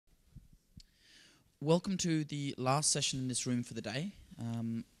welcome to the last session in this room for the day.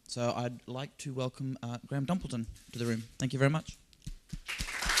 So I'd like to welcome Graham Dumpleton to the room. Thank you very much.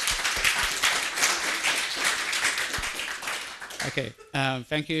 Okay,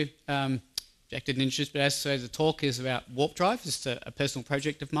 thank you. Jack didn't introduce, but as so the talk is about Warpdrive. It's a personal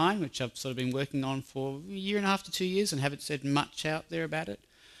project of mine, which I've sort of been working on for a year and a half to 2 years and haven't said much out there about it.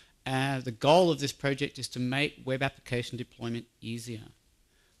 The goal of this project is to make web application deployment easier.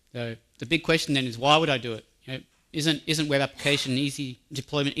 So the big question then is, why would I do it? You know, isn't web application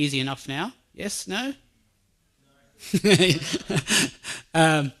deployment easy enough now? Yes, no?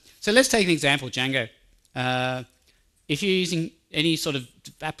 So let's take an example, Django. If you're using any sort of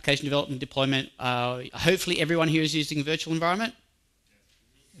application development deployment, hopefully everyone here is using a virtual environment.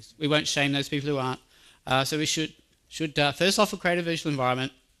 We won't shame those people who aren't. So we should first off, we'll create a virtual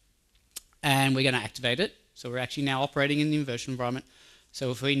environment, and we're going to activate it. So we're actually now operating in the virtual environment. So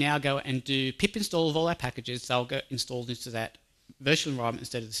if we now go and do pip install of all our packages, they'll go installed into that virtual environment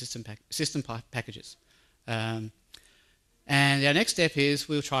instead of the system packages. And our next step is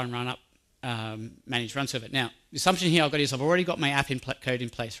we'll try and run up manage run server. Now, the assumption here I've got is I've already got my app code in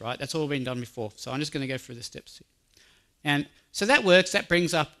place, right? That's all been done before. So I'm just going to go through the steps here. And so that works. That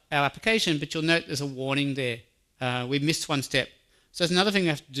brings up our application, but you'll note there's a warning there. We've missed one step. So there's another thing we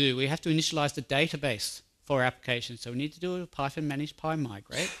have to do. We have to initialize the database for our application. So we need to do a Python manage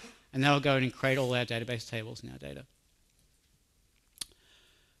PyMigrate, and that'll go in and create all our database tables in our data.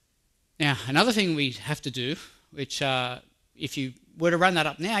 Now, another thing we have to do, which if you were to run that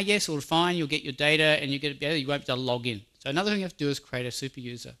up now, yes, it'll fine, you'll get your data and you won't be able to log in. So another thing you have to do is create a super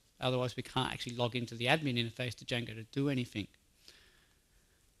user. Otherwise, we can't actually log into the admin interface to Django to do anything.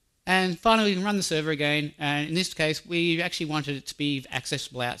 And finally, we can run the server again. And in this case, we actually wanted it to be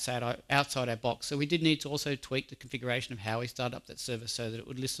accessible outside our box. So we did need to also tweak the configuration of how we start up that server so that it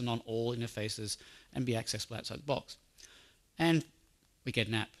would listen on all interfaces and be accessible outside the box. And we get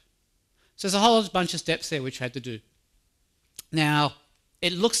an app. So there's a whole bunch of steps there which we had to do. Now,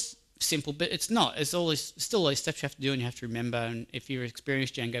 it looks simple, but it's not. It's still all these steps you have to do and you have to remember. And if you're an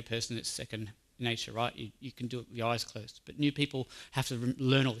experienced Django person, it's second nature, right? You can do it with your eyes closed. But new people have to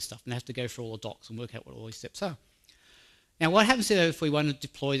learn all this stuff and they have to go through all the docs and work out what all these steps are. Now, what happens though if we want to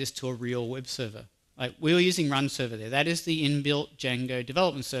deploy this to a real web server? Like we were using run server there. That is the inbuilt Django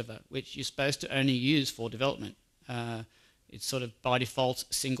development server, which you're supposed to only use for development. It's sort of by default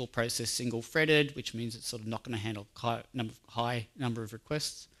single process, single threaded, which means it's sort of not going to handle high number of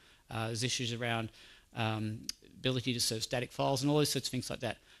requests. There's issues around ability to serve static files and all those sorts of things like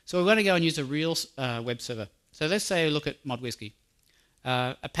that. So we want to go and use a real web server. So let's say we look at ModWhiskey.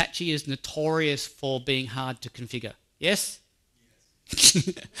 Apache is notorious for being hard to configure. Yes?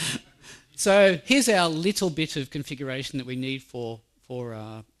 Yes. So here's our little bit of configuration that we need for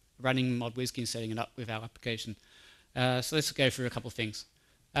running ModWhiskey and setting it up with our application. So let's go through a couple of things.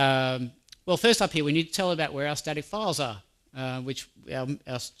 Well, first up here, we need to tell about where our static files are, which our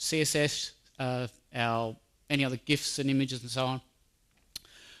CSS, any other GIFs and images and so on.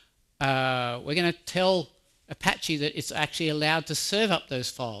 We're going to tell Apache that it's actually allowed to serve up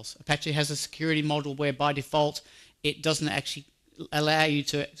those files. Apache has a security model where by default it doesn't actually allow you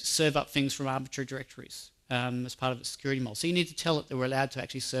to serve up things from arbitrary directories as part of its security model. So you need to tell it that we're allowed to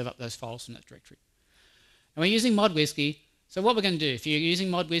actually serve up those files from that directory. And we're using ModWhiskey. So what we're going to do, if you're using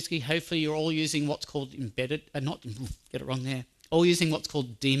ModWhiskey, hopefully you're all using what's called embedded, get it wrong there, all using what's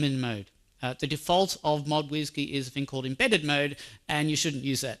called daemon mode. The default of ModWhiskey is a thing called embedded mode, and you shouldn't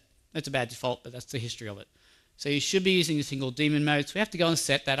use that. That's a bad default, but that's the history of it. So you should be using a thing called daemon mode. So we have to go and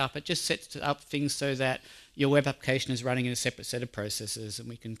set that up. It just sets up things so that your web application is running in a separate set of processes, and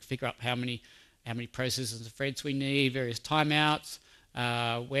we can figure out how many processes and threads we need, various timeouts,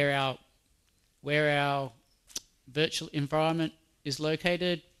 where our virtual environment is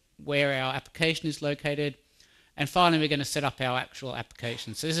located, where our application is located, and finally we're going to set up our actual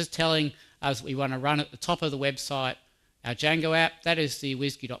application. So this is telling us we want to run at the top of the website our Django app. That is the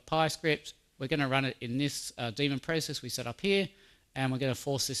whiskey.py script. We're going to run it in this daemon process we set up here, and we're going to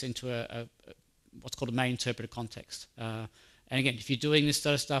force this into what's called a main interpreter context. And again, if you're doing this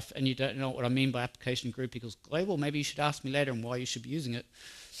sort of stuff and you don't know what I mean by application group equals global, maybe you should ask me later on why you should be using it.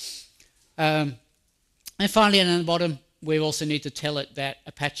 And finally, and on the bottom, we also need to tell it that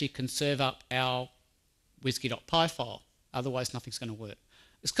Apache can serve up our whiskey.py file. Otherwise, nothing's going to work.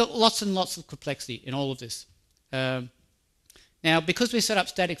 It's got lots and lots of complexity in all of this. Now, because we set up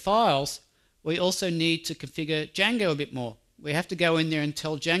static files, we also need to configure Django a bit more. We have to go in there and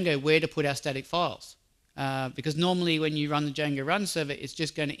tell Django where to put our static files. Because normally when you run the Django run server, it's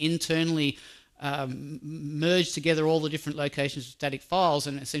just going to internally merge together all the different locations of static files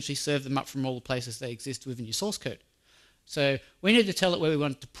and essentially serve them up from all the places they exist within your source code. So we need to tell it where we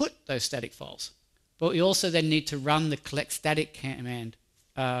want to put those static files. But we also then need to run the collect static command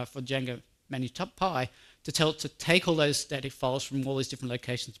for Django manage .py to tell it to take all those static files from all these different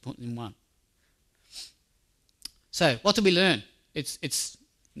locations and put them in one. So what did we learn? It's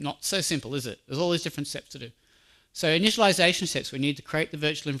not so simple, is it? There's all these different steps to do. So initialization steps, we need to create the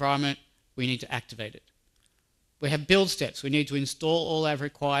virtual environment, we need to activate it. We have build steps, we need to install all our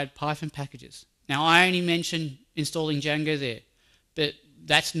required Python packages. Now I only mentioned installing Django there, but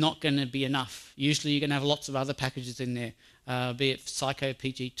that's not going to be enough. Usually you're going to have lots of other packages in there, be it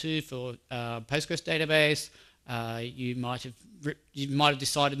encyclopaedic for Postgres database. You might have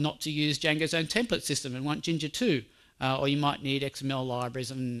decided not to use Django's own template system and want Ginger 2, or you might need XML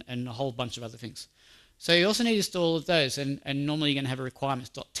libraries and a whole bunch of other things. So you also need to install all of those, and normally you're going to have a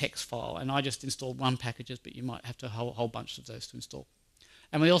requirements.txt file, and I just installed one package, but you might have to have a whole bunch of those to install.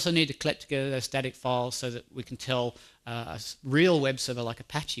 And we also need to collect together those static files so that we can tell a real web server like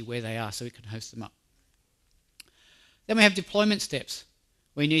Apache where they are so we can host them up. Then we have deployment steps.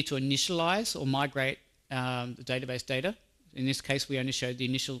 We need to initialize or migrate the database data. In this case, we only showed the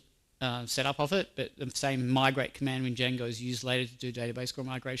initial setup of it, but the same migrate command in Django is used later to do database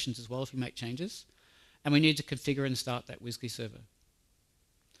migrations as well if you make changes. And we need to configure and start that WSGI server.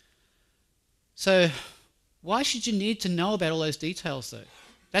 So why should you need to know about all those details though?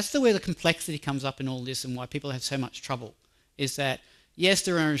 That's where the complexity comes up in all this and why people have so much trouble, is that yes,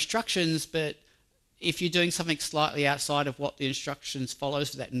 there are instructions, but if you're doing something slightly outside of what the instructions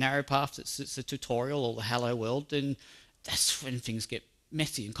follows for that narrow path that's the tutorial or the hello world, then that's when things get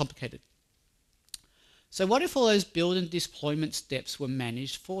messy and complicated. So what if all those build and deployment steps were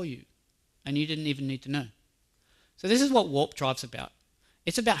managed for you and you didn't even need to know? So this is what Warpdrive's about.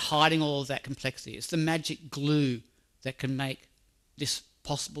 It's about hiding all of that complexity. It's the magic glue that can make this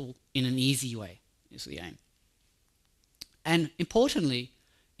possible in an easy way, is the aim. And importantly,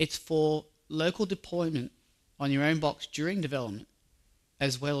 it's for local deployment on your own box during development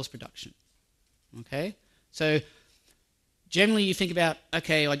as well as production. Okay? So generally you think about,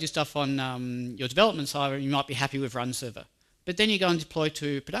 okay, I do stuff on your development side and you might be happy with run server. But then you go and deploy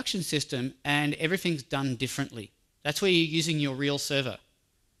to a production system and everything's done differently. That's where you're using your real server.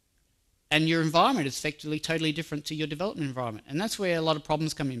 And your environment is effectively totally different to your development environment. And that's where a lot of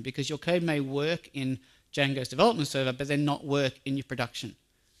problems come in, because your code may work in Django's development server, but then not work in your production,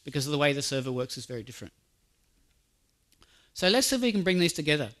 because of the way the server works is very different. So let's see if we can bring these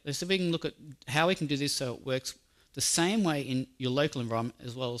together. Let's see if we can look at how we can do this so it works the same way in your local environment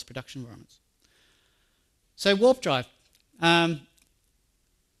as well as production environments. So Warpdrive.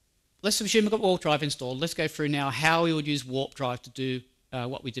 Let's assume we've got Warpdrive installed. Let's go through now how we would use Warpdrive to do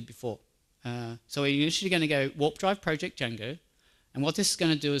what we did before. So we're initially going to go Warpdrive project Django, and what this is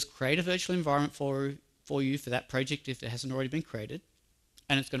going to do is create a virtual environment for you for that project if it hasn't already been created,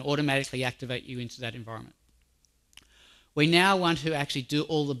 and it's going to automatically activate you into that environment. We now want to actually do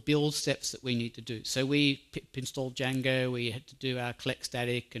all the build steps that we need to do. So we pip installed Django, we had to do our collect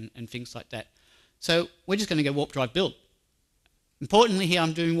static and things like that. So we're just going to go Warpdrive build. Importantly here,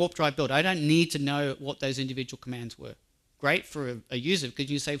 I'm doing Warpdrive build. I don't need to know what those individual commands were. Great for a user because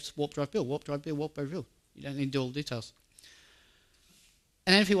you say Warpdrive build, Warpdrive build, Warpdrive build. You don't need to do all the details.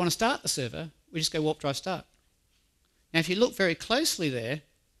 And then if you want to start the server, we just go Warpdrive start. Now if you look very closely there,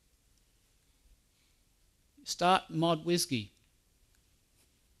 start mod WSGI.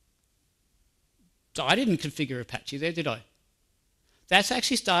 So I didn't configure Apache there, did I? That's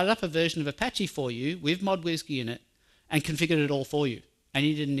actually started up a version of Apache for you with mod WSGI in it and configured it all for you, and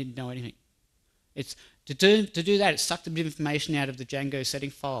you didn't need to know anything. It's to do that, it sucked a bit of information out of the Django setting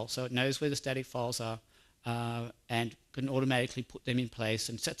file, so it knows where the static files are and can automatically put them in place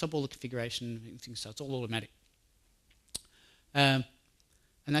and sets up all the configuration and things, so it's all automatic. And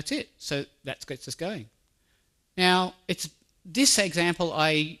that's it. So that gets us going. Now, this example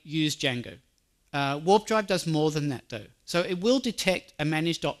I use Django. Warpdrive does more than that though. So it will detect a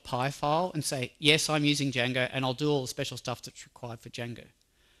manage.py file and say, yes, I'm using Django and I'll do all the special stuff that's required for Django.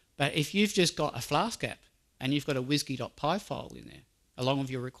 But if you've just got a Flask app and you've got a WSGI.py file in there, along with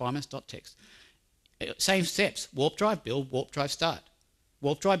your requirements.txt, same steps, Warpdrive build, Warpdrive start.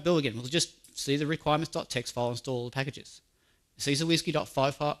 Warpdrive build again, we'll just see the requirements.txt file, install all the packages. It sees a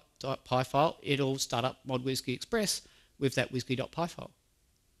WSGI.py file, it'll start up mod WSGI Express with that WSGI.py file.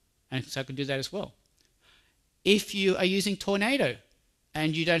 And so I can do that as well. If you are using Tornado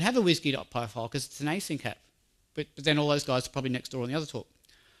and you don't have a WSGI.py file because it's an async app, but then all those guys are probably next door on the other talk.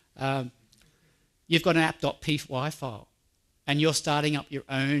 You've got an app.py file and you're starting up your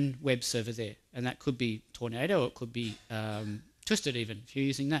own web server there. and that could be Tornado, or it could be Twisted even, if you're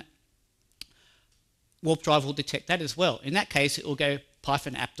using that. Warpdrive will detect that as well. In that case, it will go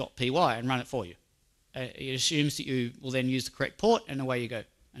python app.py and run it for you. It assumes that you will then use the correct port, and away you go,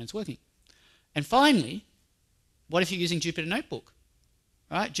 and it's working. And finally, what if you're using Jupyter Notebook?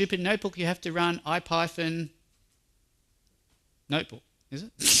 Right? Jupyter Notebook, you have to run IPython Notebook, is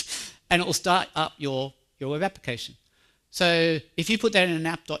it? And it will start up your web application. So if you put that in an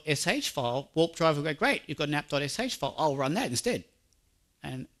app.sh file, Warpdrive will go, great, you've got an app.sh file, I'll run that instead.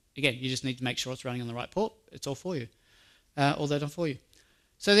 And again, you just need to make sure it's running on the right port. It's all for you. All that done for you.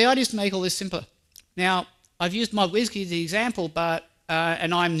 So the idea is to make all this simpler. Now, I've used ModWhiskey as the example, but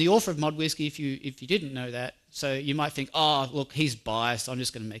and I'm the author of ModWhiskey if you didn't know that. So you might think, oh, look, he's biased. I'm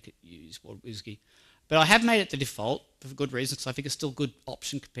just going to make it use ModWhiskey. But I have made it the default for good reasons, because I think it's still a good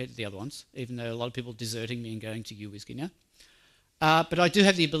option compared to the other ones, even though a lot of people are deserting me and going to UWhiskey now. But I do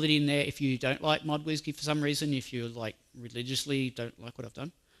have the ability in there, if you don't like ModWhiskey for some reason, if you like religiously don't like what I've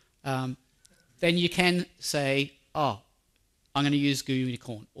done, then you can say, oh, I'm going to use GUI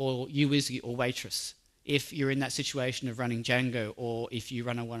Unicorn or UWhiskey or Waitress if you're in that situation of running Django, or if you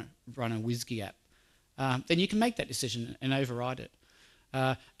run a WHISKey app. Then you can make that decision and override it.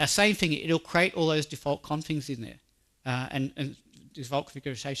 Same thing, it'll create all those default configs in there, and default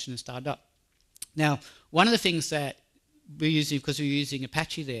configuration is started up. Now, one of the things that we're using, because we're using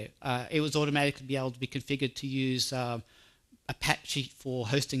Apache there, it was automatically be able to be configured to use Apache for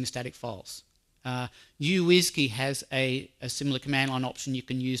hosting static files. UWhiskey has a similar command line option you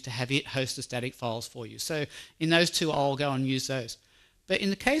can use to have it host the static files for you. So in those two, I'll go and use those. But in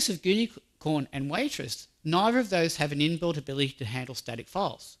the case of Unicorn and Waitress, neither of those have an inbuilt ability to handle static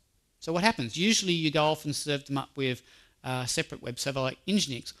files. So what happens? Usually you go off and serve them up with a separate web server like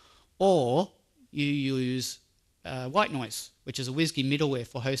Nginx, or you use White Noise, which is a WHISKey middleware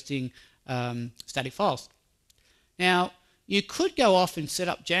for hosting static files. Now, you could go off and set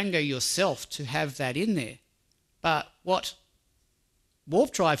up Django yourself to have that in there, but what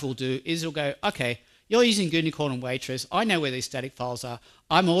Warpdrive will do is it'll go, okay, you're using Unicorn and Waitress, I know where these static files are,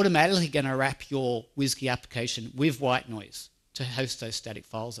 I'm automatically going to wrap your WHISKey application with White Noise to host those static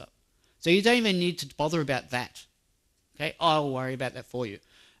files up. So you don't even need to bother about that. Okay, I'll worry about that for you.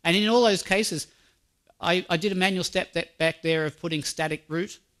 And in all those cases, I did a manual step back there of putting static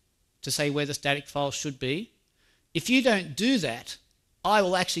root to say where the static file should be. If you don't do that, I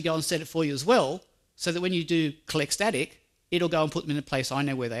will actually go and set it for you as well, so that when you do collect static, it'll go and put them in a place I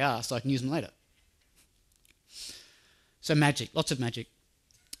know where they are, so I can use them later. So magic, lots of magic.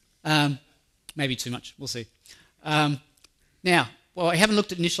 Maybe too much, we'll see. Now, well, I haven't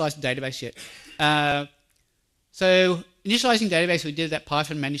looked at initializing the database yet. So initializing database, we did that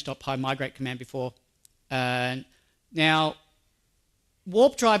python manage.py migrate command before. Now,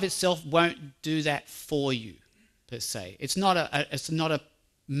 Warpdrive itself won't do that for you, per se. It's not a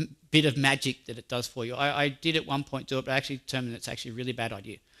bit of magic that it does for you. I did at one point do it, but I actually determined it's actually a really bad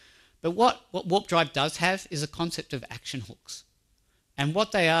idea. But what Warpdrive does have is a concept of action hooks. And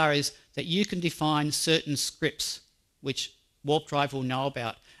what they are is that you can define certain scripts which Warpdrive will know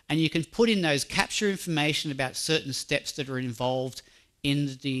about, and you can put in those, capture information about certain steps that are involved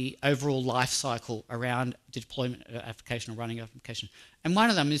in the overall life cycle around the deployment of an application or running an application. And one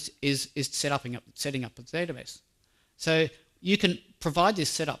of them is setting up a database. So you can provide this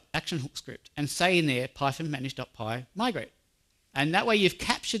setup action hook script and say in there python manage.py migrate. And that way you've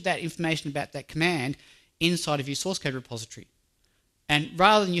captured that information about that command inside of your source code repository. And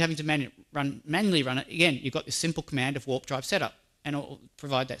rather than you having to manually run it, again, you've got this simple command of Warpdrive setup, and it'll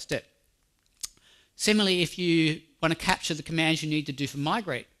provide that step. Similarly, if you want to capture the commands you need to do for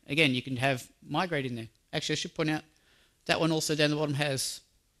migrate, again, you can have migrate in there. Actually, I should point out that one also down the bottom has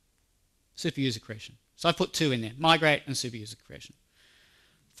super user creation. So I put two in there, migrate and super user creation.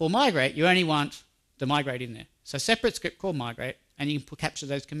 For migrate, you only want the migrate in there. So separate script called migrate, and you can capture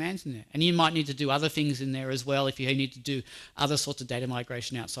those commands in there. And you might need to do other things in there as well if you need to do other sorts of data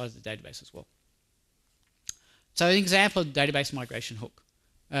migration outside of the database as well. So an example of the database migration hook.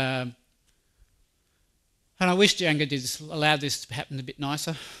 And I wish Django allowed this to happen a bit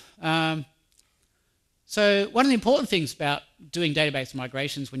nicer. So one of the important things about doing database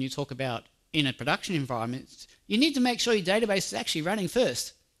migrations when you talk about in a production environment, you need to make sure your database is actually running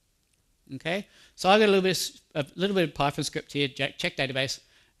first. Okay, so I've got a little bit of Python script here, check database,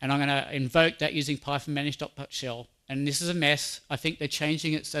 and I'm going to invoke that using python manage.shell. And this is a mess. I think they're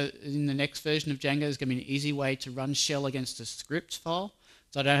changing it so in the next version of Django there's going to be an easy way to run shell against a script file,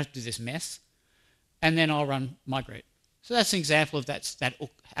 so I don't have to do this mess. And then I'll run migrate. So that's an example of that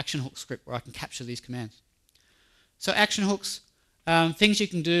action hook script where I can capture these commands. So action hooks, things you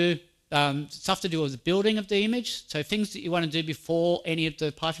can do. stuff to do with the building of the image. So things that you want to do before any of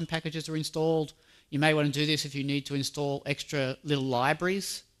the Python packages are installed. You may want to do this if you need to install extra little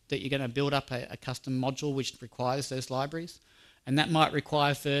libraries that you're going to build up a custom module which requires those libraries. And that might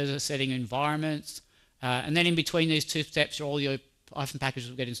require further setting environments. And then in between these two steps, all your Python packages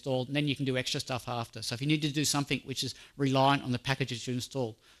will get installed, and then you can do extra stuff after. So if you need to do something which is reliant on the packages you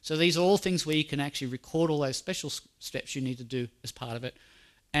install. So these are all things where you can actually record all those special steps you need to do as part of it.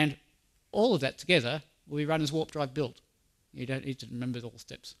 And all of that together will be run as Warpdrive build. You don't need to remember all the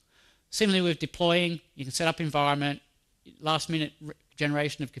steps. Similarly with deploying, you can set up environment, last minute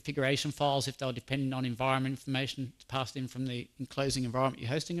generation of configuration files if they're dependent on environment information passed in from the enclosing environment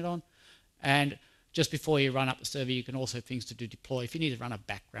you're hosting it on. And just before you run up the server, you can also have things to do deploy if you need to run a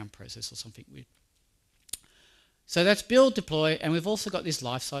background process or something weird. So that's build, deploy, and we've also got these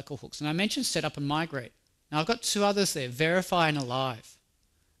lifecycle hooks. And I mentioned setup and migrate. Now I've got two others there, verify and alive.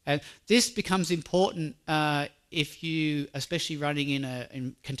 And this becomes important if you, especially running in a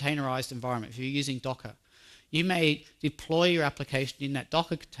containerized environment, if you're using Docker. You may deploy your application in that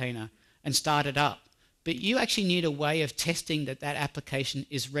Docker container and start it up. But you actually need a way of testing that that application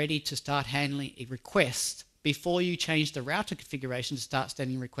is ready to start handling a request before you change the router configuration to start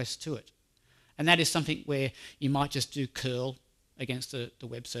sending requests to it. And that is something where you might just do curl against the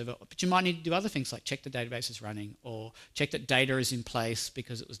web server, but you might need to do other things like check the database is running or check that data is in place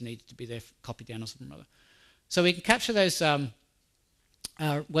because it was needed to be there, copied down or something or other. So we can capture those,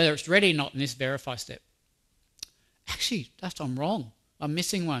 whether it's ready or not in this verify step. Actually, I'm wrong. I'm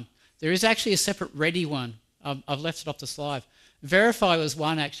missing one. There is actually a separate ready one. I've left it off the slide. Verify was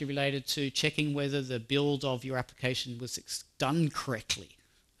one actually related to checking whether the build of your application was done correctly.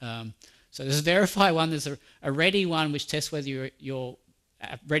 So there's a verify one, there's a ready one which tests whether you're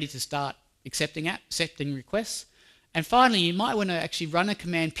ready to start accepting requests. And finally, you might want to actually run a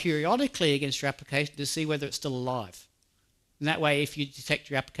command periodically against your application to see whether it's still alive. And that way, if you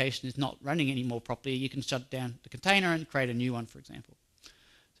detect your application is not running anymore properly, you can shut down the container and create a new one, for example.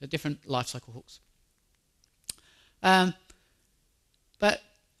 So different lifecycle hooks. But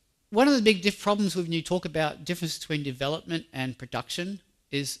one of the big problems when you talk about difference between development and production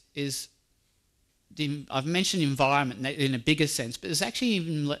is I've mentioned environment in a bigger sense, but there's actually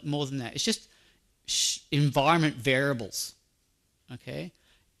even more than that. It's just environment variables. Okay,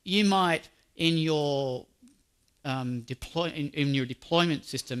 you might in your deployment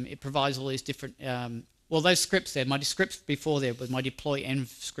system, it provides all these different well, those scripts there, my scripts before there was my deploy env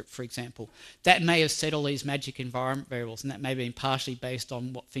script, for example. That may have set all these magic environment variables, and that may have been partially based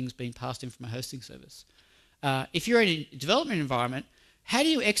on what things being passed in from a hosting service. If you're in a development environment, how do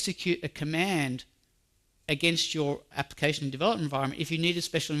you execute a command against your application development environment if you need a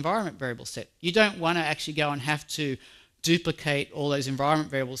special environment variable set? You don't want to actually go and have to duplicate all those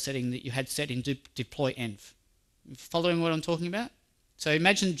environment variable settings that you had set in deploy env. Following what I'm talking about? So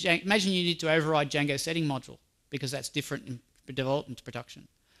imagine you need to override Django setting module because that's different in development to production.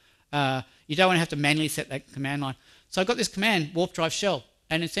 You don't want to have to manually set that command line. So I've got this command, Warpdrive shell,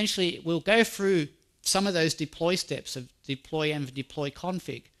 and essentially it will go through some of those deploy steps of deploy env, deploy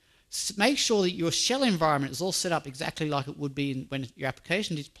config. Make sure that your shell environment is all set up exactly like it would be when your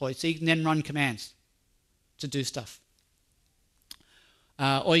application is deployed, so you can then run commands to do stuff.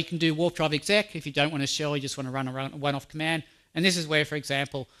 Or you can do Warpdrive exec if you don't want a shell, you just want to run a one-off command. And this is where, for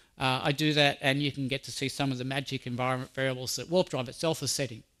example, I do that and you can get to see some of the magic environment variables that Warpdrive itself is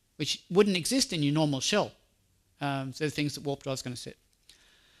setting, which wouldn't exist in your normal shell. So the things that Warpdrive is going to set.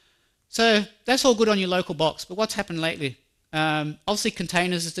 So that's all good on your local box, but what's happened lately? Obviously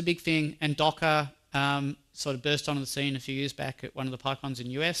containers is the big thing, and Docker sort of burst onto the scene a few years back at one of the PyCons in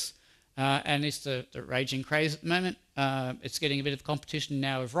the US. And it's the raging craze at the moment. It's getting a bit of competition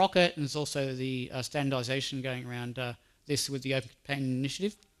now with Rocket, and there's also the standardization going around this with the Open Companion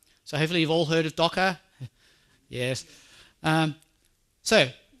Initiative. So hopefully you've all heard of Docker. Yes. So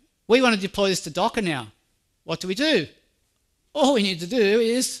we want to deploy this to Docker now. What do? All we need to do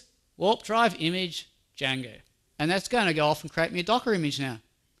is Warpdrive image Django. And that's going to go off and create me a Docker image now.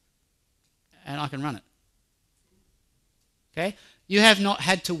 And I can run it. Okay? You have not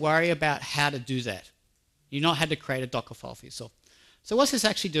had to worry about how to do that. You've not had to create a Docker file for yourself. So what's this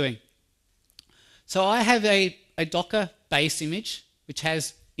actually doing? So I have a Docker base image which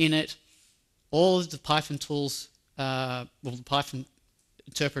has in it all of the Python tools, well, the Python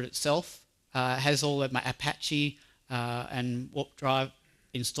interpreter itself, has all of my Apache and Warpdrive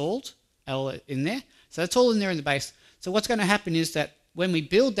installed in there. So that's all in there in the base. So what's going to happen is that when we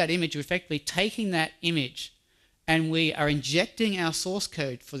build that image, we're effectively taking that image and we are injecting our source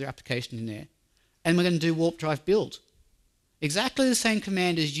code for the application in there, and we're going to do Warpdrive build. exactly the same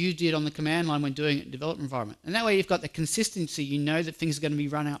command as you did on the command line when doing it in development environment. And that way you've got the consistency. You know that things are going to be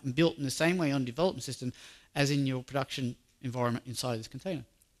run out and built in the same way on development system as in your production environment inside this container.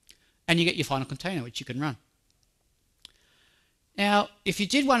 And you get your final container, which you can run. Now, if you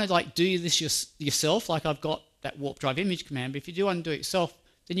did want to like do this yourself, like I've got that Warpdrive image command, but if you do want to do it yourself,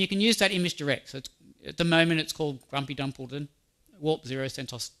 then you can use that image direct. So at the moment it's called Grumpy Dumpleton, Warp 0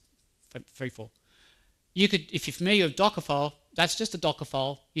 CentOS 34. You could, if you're familiar with Docker file, that's just a Docker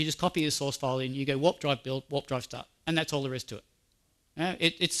file. You just copy the source file in, you go Warpdrive build, Warpdrive start, and that's all there is to it.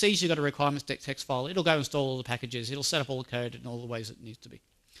 It sees you've got a requirements text file. It'll go install all the packages. It'll set up all the code in all the ways it needs to be.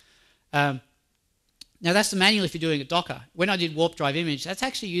 Now that's the manual if you're doing a Docker. When I did Warpdrive image, that's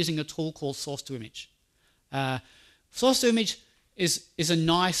actually using a tool called source to image. Source to image is a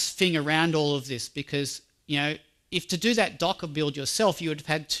nice thing around all of this because, you know, if to do that Docker build yourself, you would have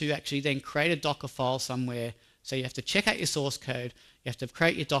had to actually then create a Docker file somewhere. So you have to check out your source code, you have to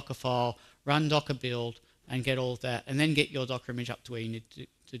create your Docker file, run Docker build, and get all of that, and then get your Docker image up to where you need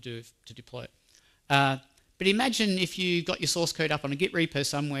to deploy it. But imagine if you got your source code up on a Git repo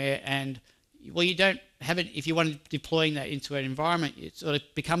somewhere and, well, you don't have it, if you want deploying that into an environment, it sort of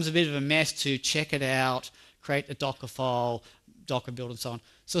becomes a bit of a mess to check it out, create a Docker file, Docker build, and so on.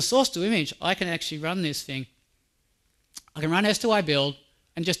 So source to image, I can actually run this thing. I can run S2I build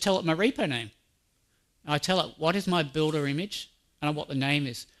and just tell it my repo name. I tell it what is my builder image and what the name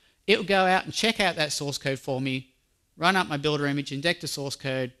is. It will go out and check out that source code for me, run up my builder image, inject the source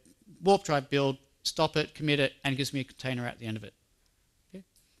code, Warpdrive build, stop it, commit it, and gives me a container at the end of it. Okay?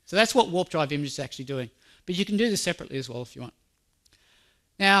 So that's what Warpdrive image is actually doing. But you can do this separately as well if you want.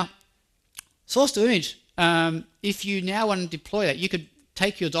 Now, source to image, if you now want to deploy that, you could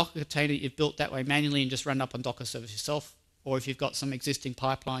take your Docker container that you've built that way manually and just run up on Docker service yourself. Or if you've got some existing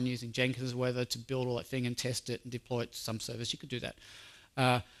pipeline using Jenkins or whatever to build all that thing and test it and deploy it to some service, you could do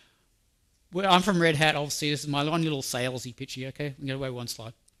that. I'm from Red Hat, obviously. This is my one little salesy pitch here, okay? I'm going to go away one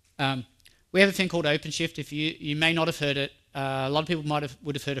slide. We have a thing called OpenShift. If you may not have heard it, a lot of people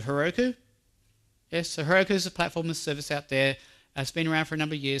would have heard of Heroku. Yes, so Heroku is a platform and service out there. It's been around for a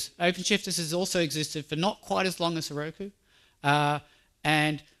number of years. OpenShift has also existed for not quite as long as Heroku.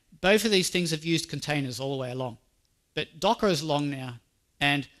 And both of these things have used containers all the way along. But Docker is long now.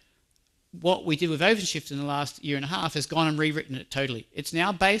 And what we did with OpenShift in the last year and a half has gone and rewritten it totally. It's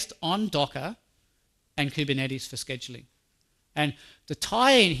now based on Docker and Kubernetes for scheduling. And the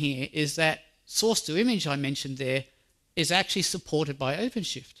tie-in here is that source to image I mentioned there is actually supported by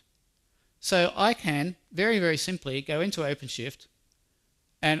OpenShift. So I can very, very simply go into OpenShift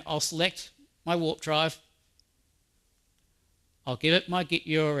and I'll select my Warpdrive. I'll give it my Git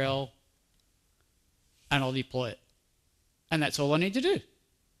URL and I'll deploy it. And that's all I need to do.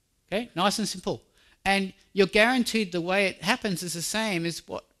 Okay, nice and simple. And you're guaranteed the way it happens is the same as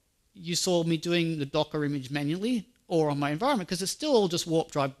what you saw me doing the Docker image manually or on my environment, because it's still all just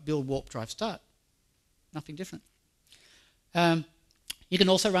Warpdrive build, Warpdrive start. Nothing different. You can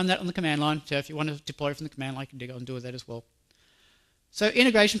also run that on the command line. So if you want to deploy from the command line, you can go and do that as well. So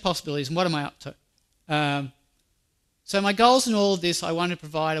integration possibilities, and what am I up to? So my goals in all of this, I want to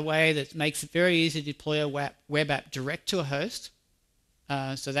provide a way that makes it very easy to deploy a web app direct to a host.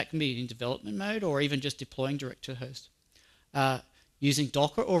 So that can be in development mode or even just deploying direct to a host. Using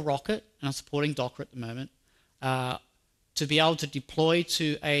Docker or Rocket, and I'm supporting Docker at the moment, to be able to deploy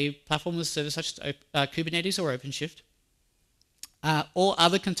to a platform as a service such as Kubernetes or OpenShift. Or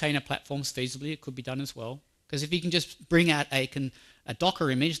other container platforms feasibly, it could be done as well. Because if you can just bring out a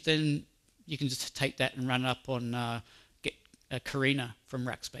Docker image, then you can just take that and run it up on Carina from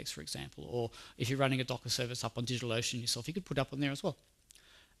Rackspace, for example. Or if you're running a Docker service up on DigitalOcean yourself, you could put it up on there as well.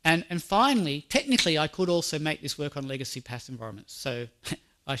 And finally, technically, I could also make this work on legacy PaaS environments. So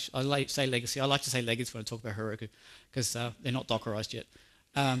I say legacy. I like to say legacy when I talk about Heroku because they're not Dockerized yet.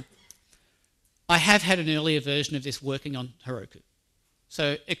 I have had an earlier version of this working on Heroku.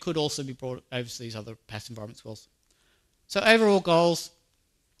 So it could also be brought over to these other PaaS environments as well. So overall goals,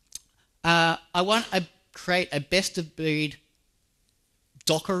 I want to create a best-of-breed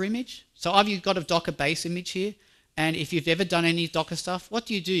Docker image. So I've got a Docker base image here. And if you've ever done any Docker stuff, what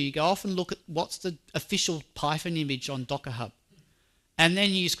do? You go off and look at what's the official Python image on Docker Hub. And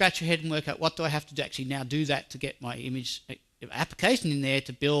then you scratch your head and work out what do I have to actually now do that to get my image application in there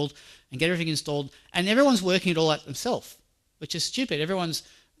to build and get everything installed. And everyone's working it all out themselves, which is stupid. Everyone's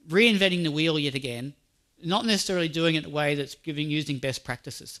reinventing the wheel yet again, not necessarily doing it in a way that's using best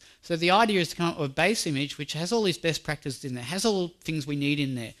practices. So the idea is to come up with a base image which has all these best practices in there, has all the things we need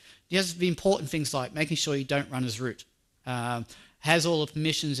in there. It has the important things like making sure you don't run as root, has all the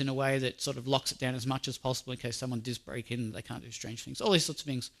permissions in a way that sort of locks it down as much as possible in case someone does break in, they can't do strange things, all these sorts of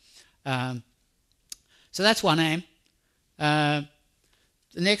things. So that's one aim. The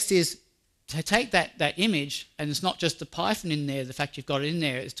next is to take that image, and it's not just the Python in there, the fact you've got it in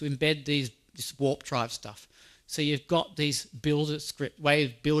there, is to embed this Warpdrive stuff. So you've got these builder script way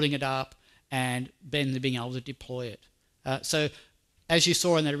of building it up and then being able to deploy it. So as you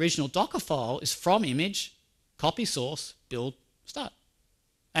saw in that original Docker file, is from image, copy source, build, start.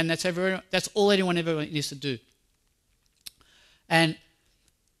 And that's all anyone ever needs to do. And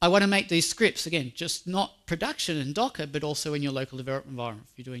I want to make these scripts, again, just not production in Docker, but also in your local development environment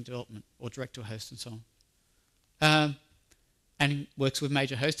if you're doing development or direct to a host and so on. And works with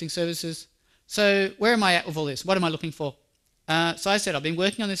major hosting services. So where am I at with all this? What am I looking for? So I said I've been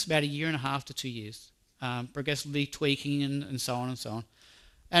working on this about 1.5 to 2 years, progressively tweaking and so on and so on.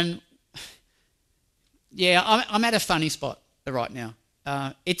 And yeah, I'm at a funny spot right now.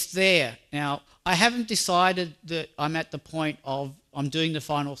 It's there. Now, I haven't decided that I'm at the point of I'm doing the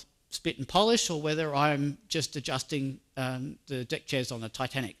final spit and polish, or whether I'm just adjusting the deck chairs on the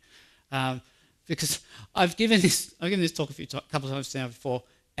Titanic. Because I've given this talk a couple of times now before,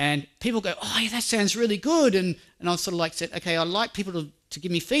 and people go, oh yeah, that sounds really good, and I've sort of like said, okay, I'd like people to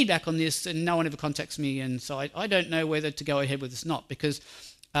give me feedback on this, and no one ever contacts me, and so I don't know whether to go ahead with this or not, because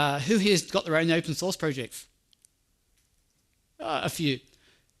who here's got their own open source projects? A few.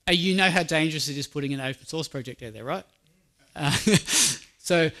 You know how dangerous it is putting an open source project out there, right?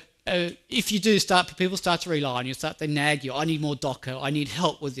 So if you do people start to rely on you, they nag you, I need more Docker, I need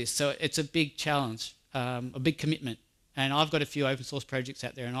help with this. So it's a big challenge, a big commitment. And I've got a few open source projects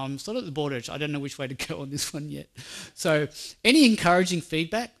out there, and I'm sort of at the border. I don't know which way to go on this one yet. So any encouraging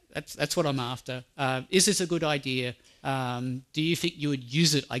feedback, that's what I'm after. Is this a good idea? Do you think you would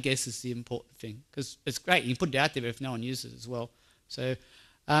use it, I guess, is the important thing. Because it's great, you can put it out there, but if no one uses it as well. So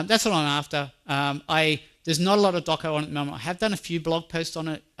that's what I'm after. There's not a lot of Docker on it at the moment. I have done a few blog posts on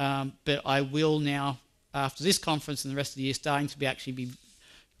it, but I will now, after this conference and the rest of the year, starting to actually be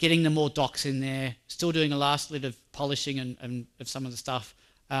getting the more docs in there, still doing a last lit of polishing and of some of the stuff.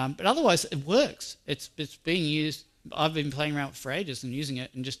 But otherwise, it works. It's being used. I've been playing around with it for ages and using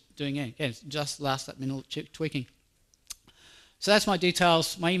it and just doing it. Again, just last minute tweaking. So that's my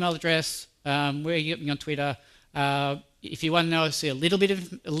details, my email address, where you get me on Twitter. If you want to know, see the little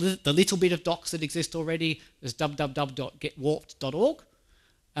bit of docs that exist already, there's www.getwarped.org.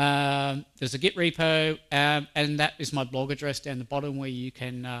 There's a Git repo, and that is my blog address down the bottom where you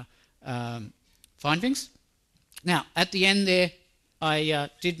can find things. Now, at the end there, I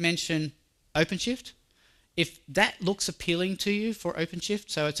did mention OpenShift. If that looks appealing to you for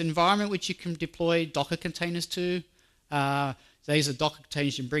OpenShift, so it's an environment which you can deploy Docker containers to. These are Docker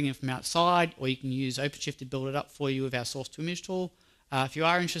containers you can bring in from outside, or you can use OpenShift to build it up for you with our source to image tool. If you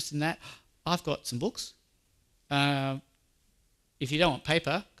are interested in that, I've got some books. If you don't want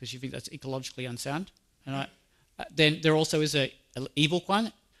paper, because you think that's ecologically unsound, then there also is an ebook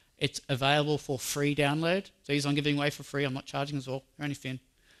one. It's available for free download. These I'm giving away for free. I'm not charging as well. They're only thin.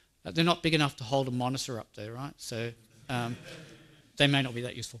 They're not big enough to hold a monitor up there, right? So they may not be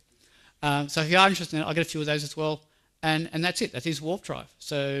that useful. So if you are interested in it, I've got a few of those as well. And that's it. That is Warpdrive.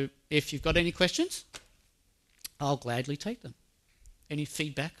 So if you've got any questions, I'll gladly take them. Any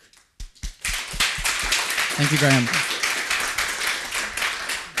feedback? Thank you, Graham.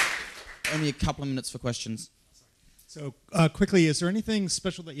 Only a couple of minutes for questions. So quickly, is there anything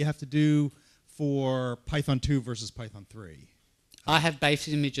special that you have to do for Python 2 versus Python 3? I have base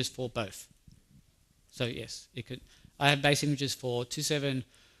images for both. So yes, it could. I have base images for 2.7,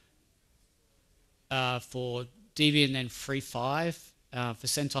 for Debian, and then 3.5. For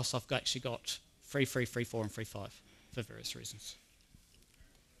CentOS, I've actually got 3.3, 3.4, and 3.5 for various reasons.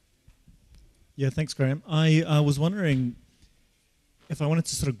 Yeah, thanks, Graham. I was wondering if I wanted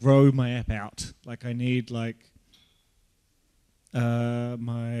to sort of grow my app out, like I need my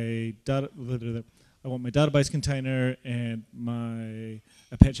data. I want my database container and my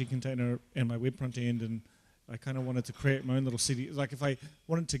Apache container and my web front end, and I kind of wanted to create my own little city. Like if I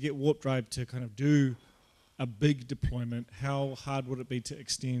wanted to get Warpdrive to kind of do a big deployment, how hard would it be to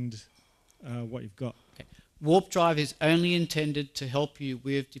extend what you've got? Okay. Warpdrive is only intended to help you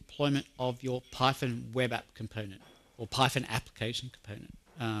with deployment of your Python web app component or Python application component.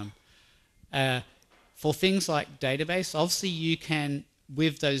 For things like database, obviously you can,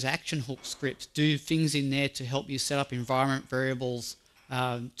 with those action hook scripts, do things in there to help you set up environment variables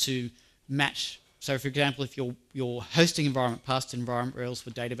to match. So for example, if your hosting environment passed environment variables for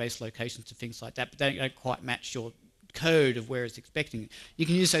database locations and things like that, but they don't quite match your code of where it's expecting it, you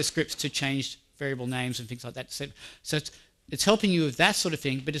can use those scripts to change variable names and things like that. So it's helping you with that sort of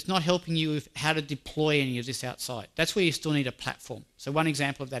thing, but it's not helping you with how to deploy any of this outside. That's where you still need a platform. So one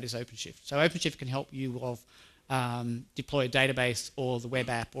example of that is OpenShift. So OpenShift can help you deploy a database or the web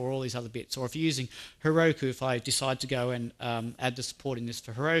app or all these other bits. Or if you're using Heroku, if I decide to go and add the support in this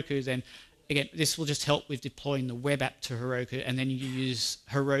for Heroku, then again, this will just help with deploying the web app to Heroku, and then you use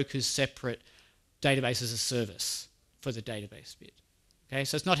Heroku's separate database as a service for the database bit. Okay,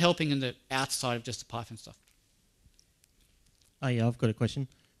 so it's not helping in the outside of just the Python stuff. Oh yeah, I've got a question.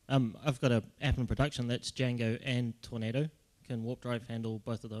 I've got an app in production that's Django and Tornado. Can Warpdrive handle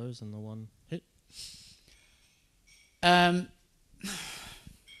both of those in the one hit? Depends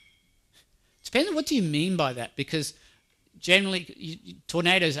on what do you mean by that, because generally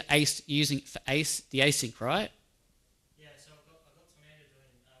Tornado's are using for the async, right? Yeah, so I've got Tornado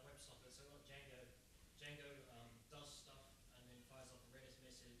doing WebSocket, so I've got Django. Django does stuff and then fires off a Redis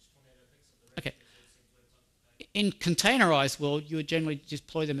message. Tornado picks up the Redis Okay. message, sends WebSocket back. In containerized world, you would generally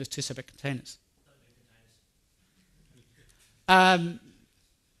deploy them as two separate containers. Don't do containers.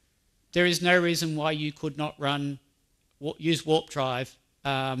 There is no reason why you could not use Warpdrive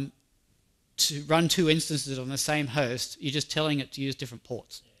to run two instances on the same host. You're just telling it to use different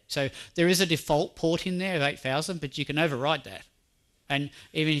ports. So there is a default port in there of 8000, but you can override that. And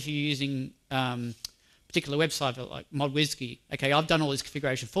even if you're using particular website like ModWizKey, okay, I've done all this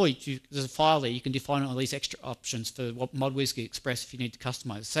configuration for you. There's a file there. You can define all these extra options for what ModWizKey Express if you need to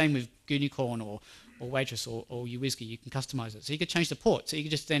customize. Same with Gunicorn or Waitress or uWizKey, you can customize it. So you could change the port. So you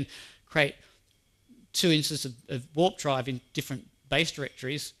could just then create two instances of Warpdrive in different base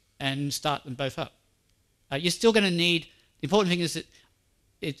directories and start them both up. You're still going to need, the important thing is that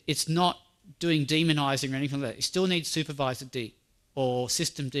it's not doing demonizing or anything like that. You still need supervisor D or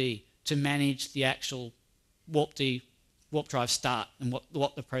system D to manage the actual Warpdrive start and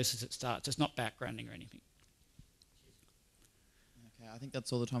what the process it starts. It's not backgrounding or anything. Okay, I think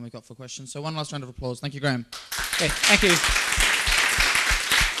that's all the time we've got for questions. So one last round of applause. Thank you, Graham. Okay, thank you.